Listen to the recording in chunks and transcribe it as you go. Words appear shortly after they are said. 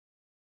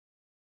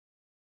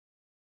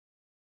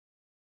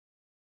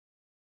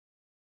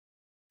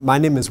My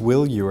name is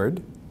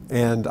Eward,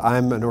 and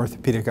I'm an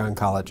orthopedic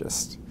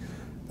oncologist.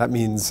 That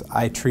means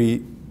I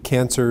treat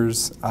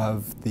cancers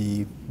of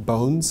the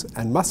bones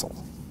and muscle.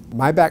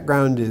 My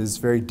background is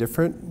very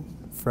different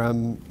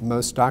from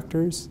most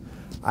doctors.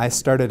 I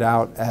started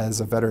out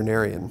as a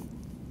veterinarian,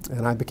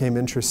 and I became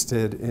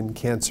interested in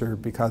cancer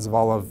because of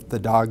all of the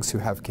dogs who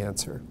have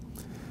cancer.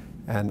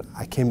 And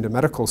I came to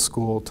medical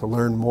school to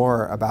learn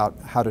more about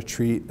how to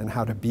treat and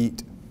how to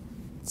beat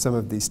some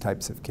of these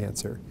types of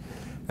cancer.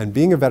 And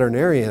being a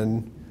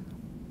veterinarian,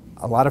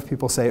 a lot of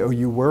people say, oh,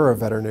 you were a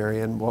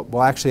veterinarian.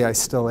 Well, actually, I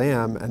still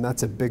am, and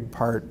that's a big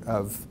part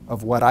of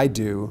what I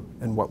do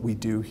and what we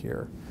do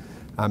here.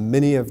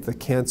 Many of the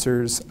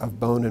cancers of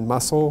bone and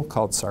muscle,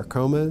 called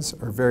sarcomas,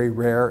 are very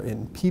rare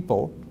in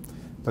people,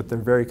 but they're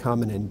very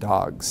common in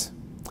dogs.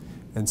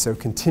 And so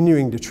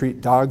continuing to treat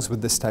dogs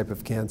with this type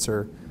of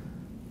cancer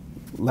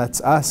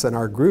lets us and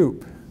our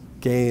group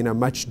gain a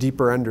much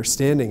deeper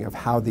understanding of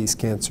how these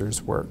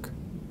cancers work.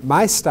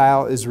 My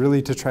style is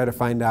really to try to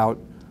find out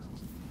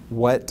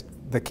what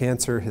the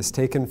cancer has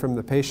taken from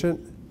the patient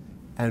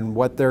and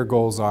what their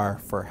goals are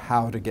for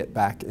how to get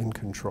back in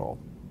control.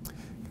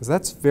 Because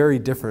that's very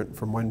different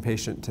from one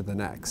patient to the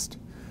next.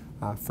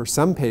 For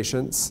some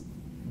patients,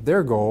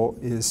 their goal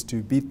is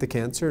to beat the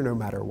cancer no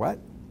matter what.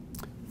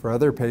 For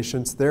other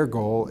patients, their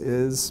goal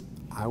is,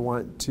 I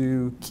want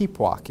to keep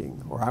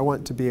walking, or I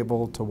want to be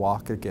able to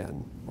walk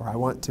again, or I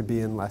want to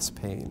be in less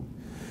pain.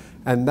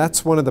 And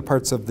that's one of the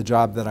parts of the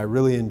job that I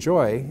really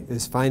enjoy,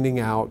 is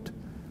finding out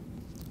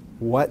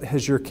what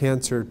has your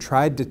cancer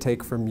tried to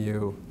take from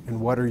you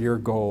and what are your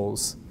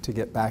goals to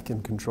get back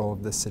in control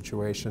of this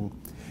situation.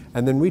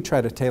 And then we try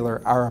to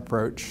tailor our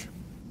approach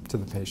to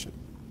the patient.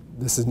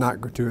 This is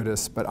not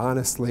gratuitous, but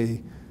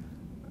honestly,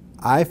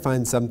 I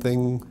find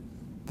something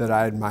that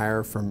I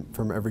admire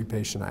from every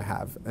patient I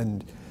have.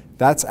 And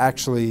that's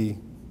actually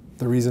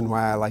the reason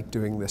why I like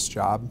doing this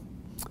job.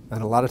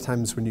 And a lot of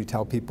times when you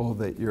tell people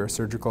that you're a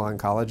surgical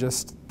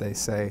oncologist, they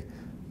say,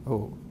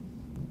 oh,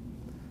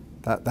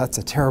 that's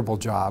a terrible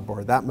job,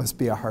 or that must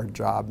be a hard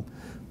job.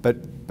 But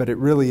it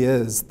really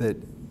is that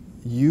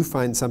you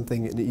find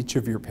something in each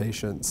of your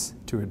patients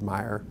to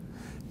admire,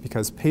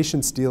 because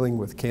patients dealing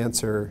with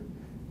cancer,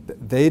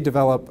 they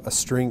develop a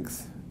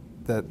strength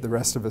that the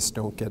rest of us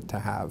don't get to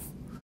have.